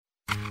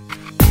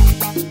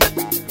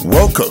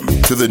Welcome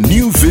to the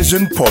New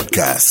Vision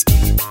Podcast.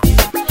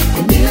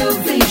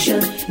 New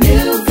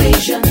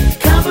Vision,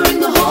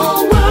 covering the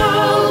whole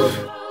world.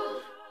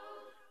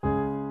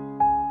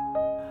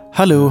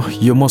 Hello,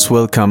 you're most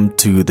welcome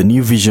to the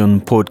New Vision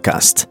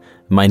Podcast.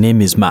 My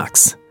name is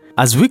Max.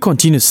 As we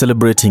continue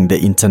celebrating the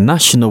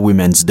International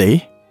Women's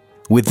Day,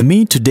 with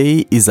me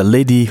today is a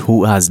lady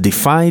who has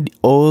defied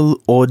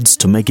all odds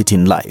to make it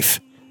in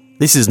life.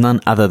 This is none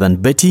other than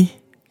Betty,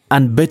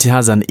 and Betty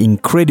has an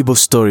incredible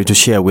story to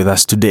share with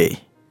us today.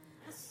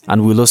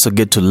 And we'll also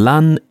get to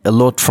learn a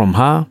lot from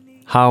her,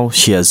 how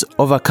she has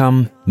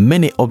overcome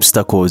many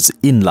obstacles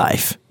in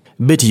life.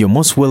 Betty, you're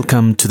most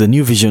welcome to the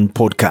New Vision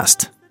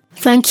Podcast.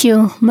 Thank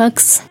you,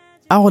 Max.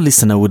 Our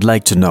listener would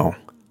like to know,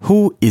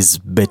 who is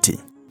Betty?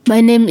 My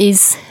name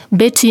is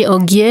Betty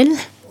Ogiel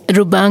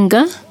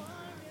Rubanga.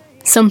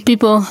 Some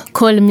people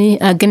call me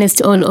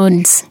Against All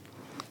Odds.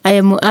 I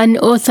am an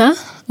author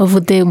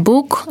of the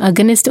book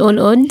Against All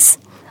Odds,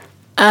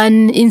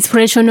 an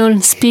inspirational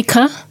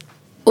speaker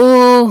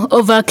who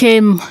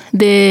overcame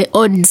the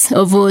odds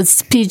of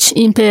speech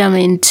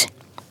impairment.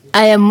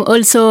 I am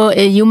also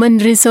a human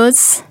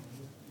resource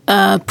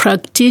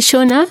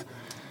practitioner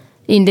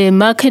in the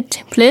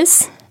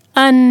marketplace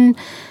and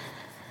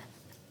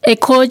a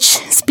coach,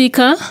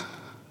 speaker,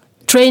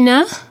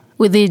 trainer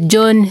with the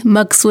John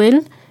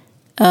Maxwell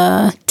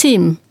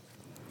team.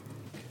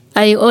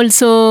 I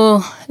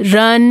also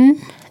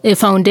run a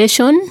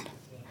foundation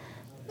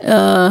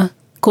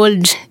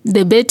called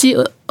the Betty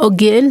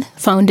Ogiel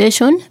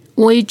Foundation,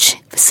 which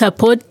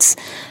supports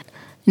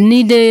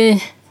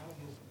needy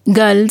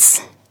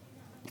girls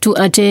to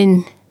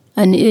attain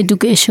an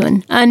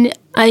education. And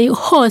I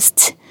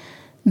host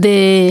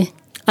the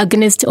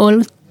Against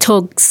All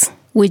talks,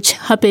 which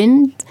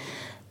happen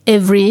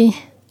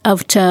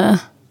after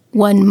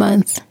 1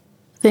 month.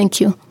 Thank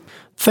you.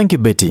 Thank you,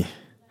 Betty.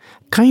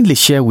 Kindly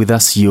share with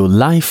us your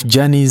life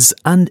journeys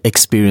and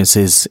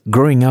experiences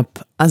growing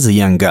up as a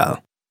young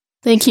girl.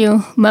 Thank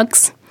you,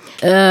 Max.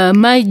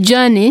 My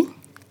journey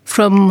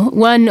from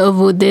one of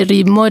the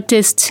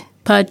remotest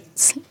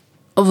parts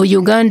of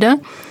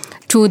Uganda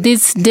to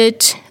this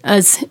date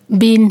has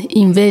been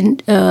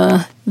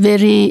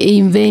very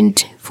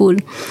eventful.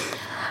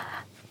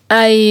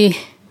 I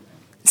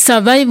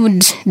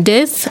survived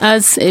death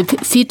as a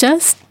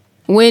fetus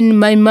when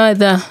my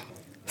mother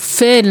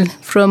fell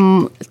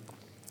from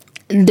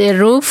the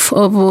roof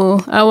of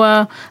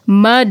our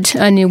mud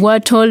and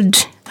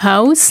wattled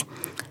house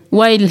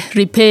while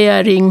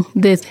repairing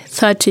the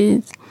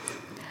 30s.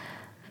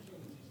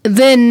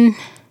 Then,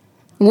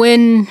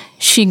 when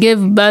she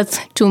gave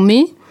birth to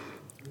me,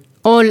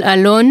 all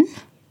alone,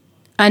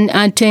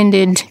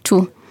 unattended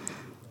to,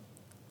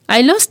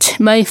 I lost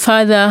my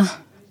father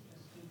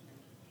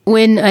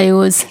when I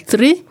was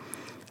 3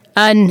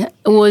 and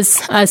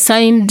was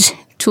assigned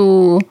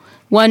to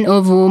one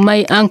of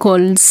my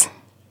uncles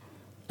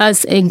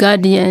as a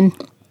guardian.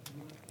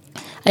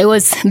 I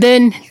was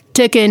then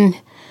taken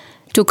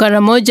to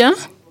Karamoja,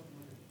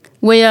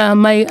 where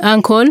my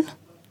uncle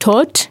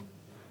taught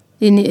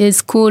in a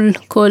school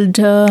called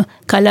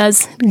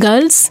Kalas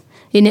Girls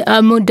in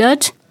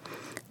Amudat.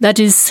 That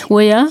is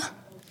where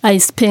I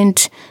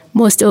spent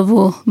most of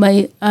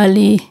my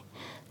early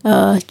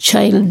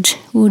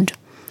childhood.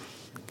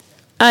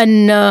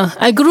 And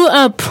I grew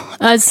up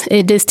as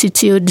a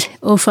destitute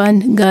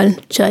orphan girl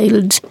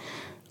child,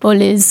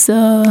 always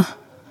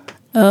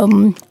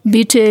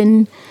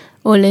beaten,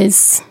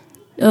 always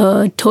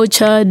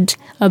tortured,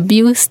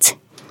 abused,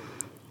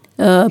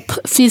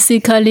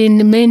 physically,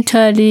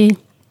 mentally.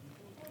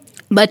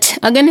 But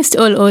against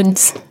all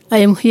odds, I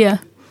am here,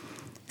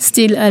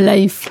 still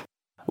alive.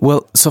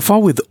 Well, so far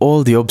with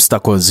all the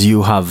obstacles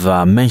you have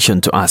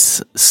mentioned to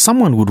us,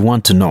 someone would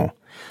want to know,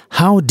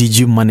 how did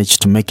you manage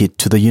to make it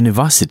to the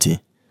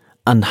university?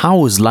 And how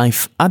was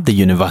life at the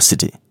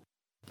university?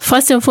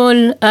 First of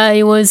all,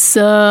 I was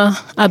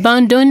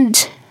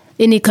abandoned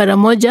in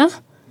Karamoja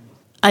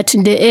at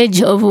the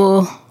age of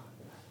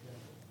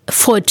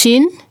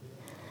 14,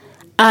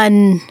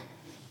 and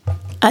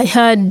I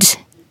had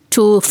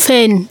to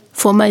fend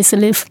for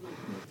myself.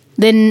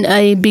 Then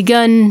I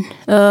began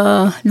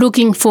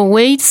looking for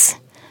ways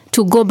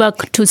to go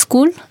back to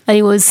school.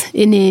 I was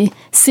in a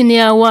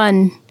senior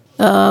 1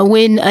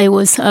 when I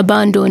was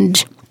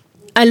abandoned.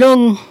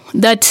 Along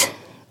that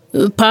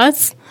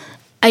path,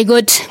 I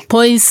got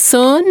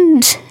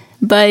poisoned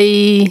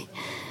by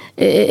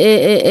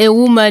a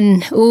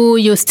woman who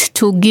used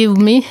to give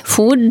me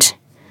food.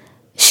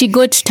 She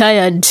got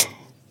tired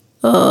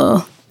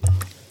of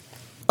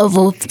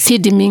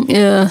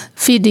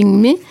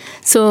feeding me,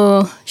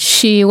 so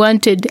she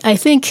wanted, I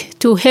think,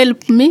 to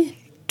help me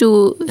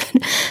to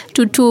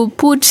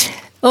put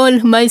all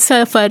my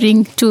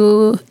suffering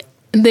to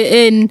the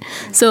end.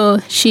 So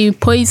she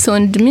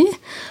poisoned me,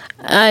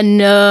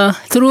 and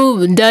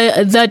through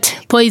that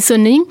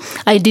poisoning,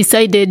 I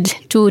decided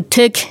to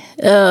take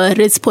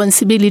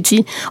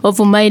responsibility of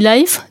my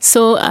life.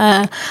 So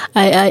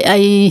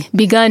I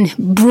began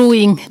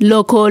brewing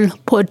local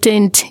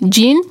potent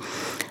gin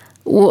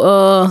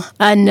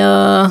and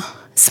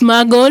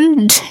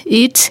smuggled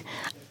it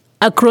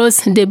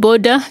across the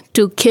border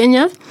to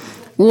Kenya,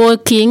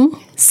 walking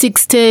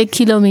 60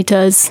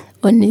 kilometers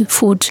on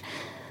foot.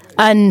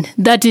 And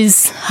that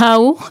is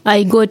how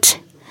I got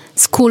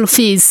school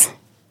fees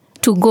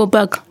to go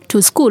back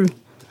to school.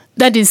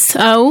 That is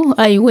how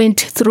I went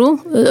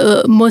through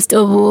most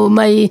of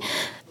my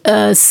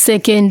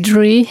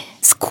secondary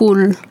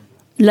school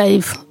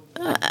life.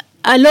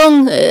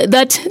 Along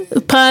that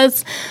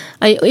path,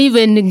 I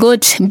even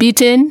got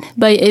bitten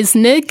by a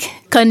snake.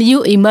 Can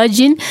you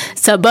imagine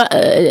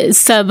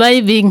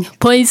surviving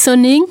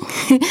poisoning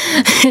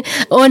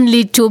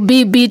only to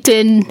be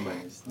bitten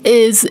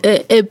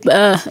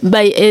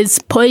by a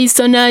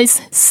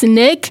poisonous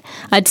snake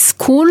at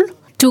school?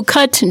 To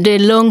cut the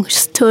long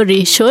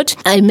story short,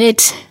 I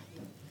met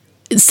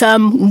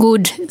some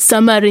good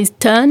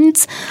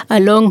Samaritans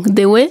along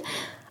the way,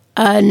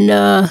 and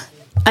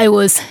I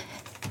was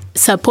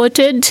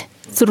supported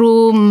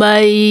through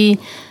my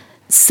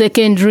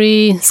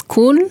secondary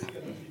school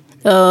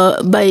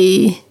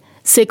by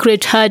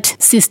Sacred Heart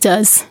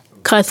Sisters,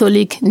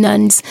 Catholic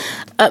nuns.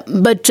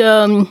 But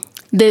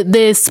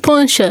the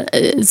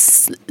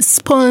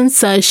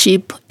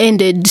sponsorship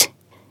ended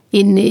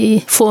in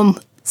Form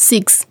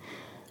 6.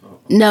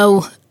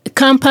 Now,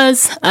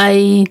 campus,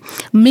 I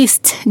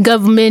missed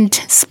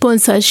government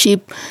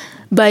sponsorship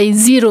by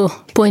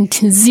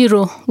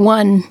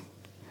 0.01.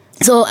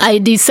 So I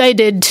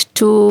decided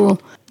to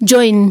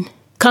join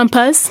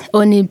campus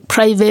on a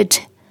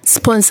private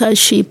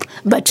sponsorship,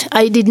 but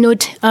I did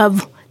not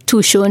have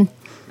tuition.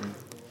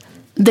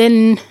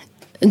 Then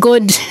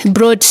God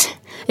brought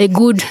a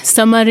good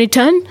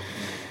Samaritan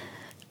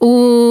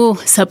who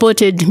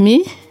supported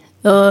me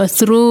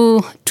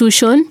through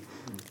tuition,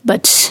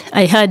 but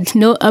I had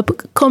no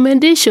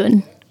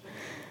accommodation.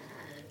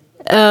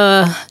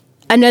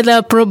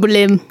 Another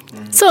problem.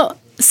 So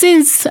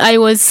since I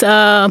was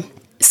a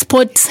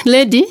sports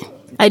lady,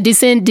 I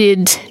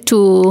decided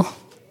to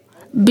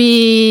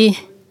be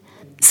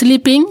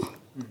sleeping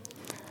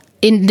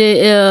in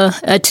the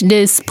at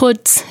the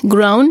sports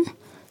ground.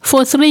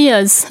 For 3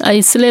 years,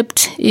 I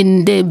slept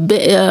in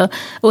the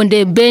on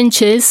the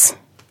benches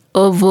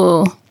of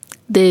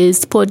the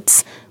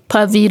sports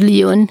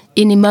pavilion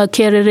in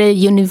Makerere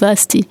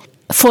University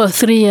for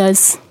 3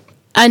 years,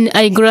 and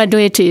I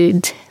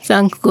graduated.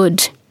 Thank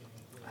God.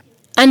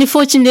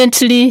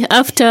 Unfortunately,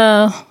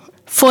 after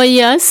 4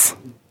 years,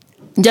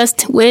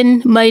 just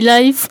when my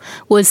life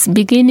was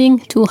beginning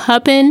to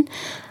happen,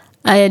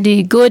 I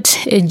had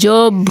got a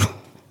job,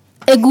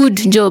 a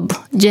good job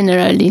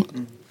generally.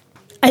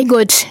 I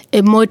got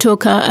a motor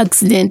car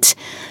accident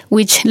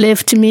which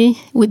left me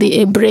with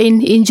a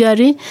brain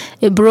injury,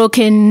 a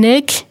broken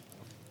neck,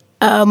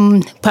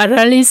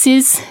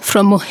 paralysis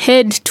from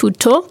head to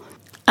toe,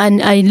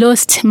 and I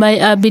lost my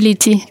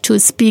ability to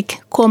speak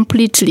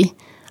completely.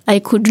 I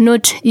could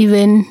not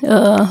even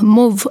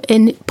move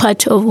any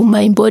part of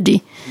my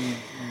body.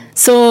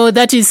 So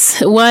that is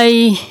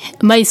why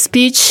my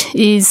speech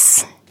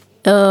is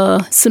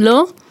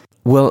slow.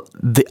 Well,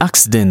 the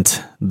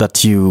accident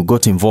that you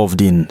got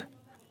involved in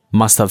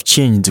must have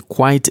changed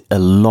quite a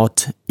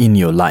lot in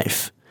your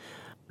life.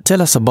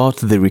 Tell us about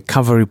the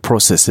recovery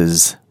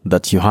processes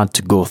that you had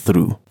to go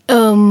through.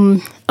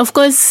 Of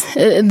course,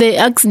 the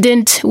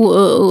accident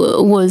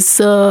was,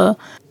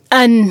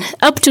 and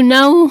up to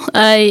now,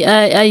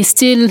 I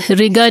still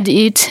regard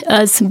it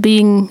as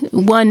being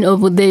one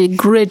of the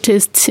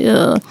greatest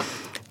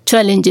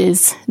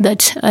challenges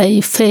that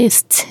I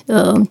faced.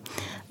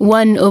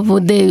 One of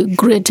the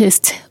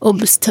greatest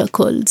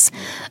obstacles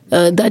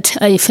that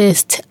I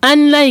faced.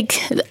 Unlike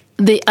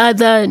the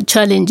other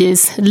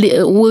challenges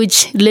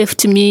which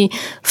left me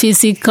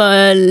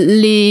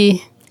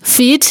physically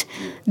fit,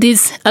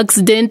 this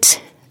accident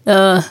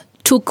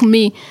took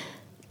me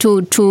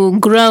to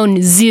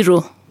ground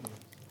zero.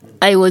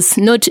 I was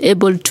not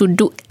able to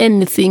do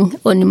anything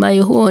on my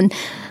own.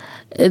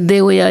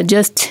 They were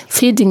just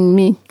feeding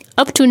me.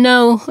 Up to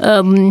now,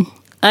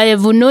 I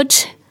am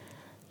not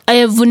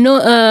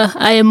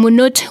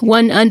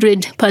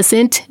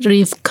 100%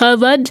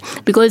 recovered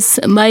because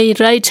my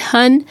right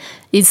hand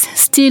is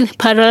still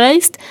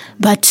paralyzed,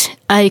 but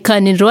I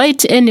can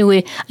write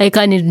anyway. I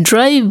can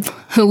drive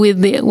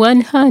with the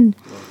one hand.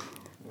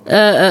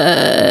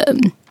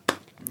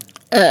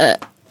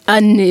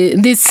 And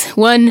this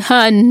one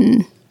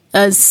hand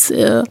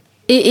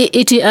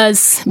it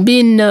has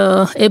been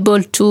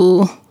able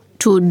to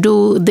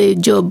do the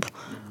job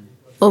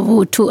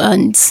of two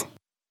hands.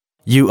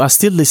 You are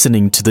still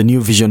listening to the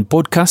New Vision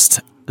podcast.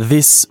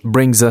 This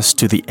brings us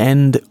to the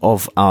end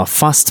of our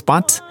first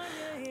part.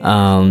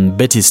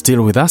 Betty is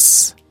still with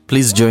us.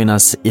 Please join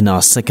us in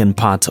our second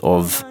part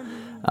of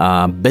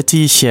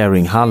Betty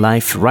sharing her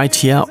life right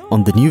here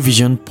on the New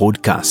Vision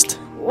podcast.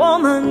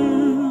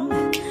 Woman,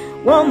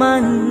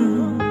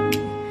 woman,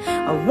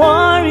 a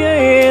warrior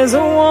is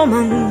a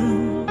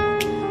woman.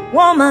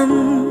 Woman,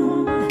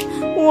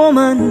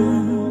 woman,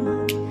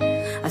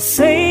 a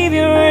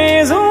savior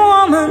is a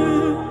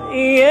woman.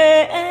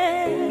 Yeah.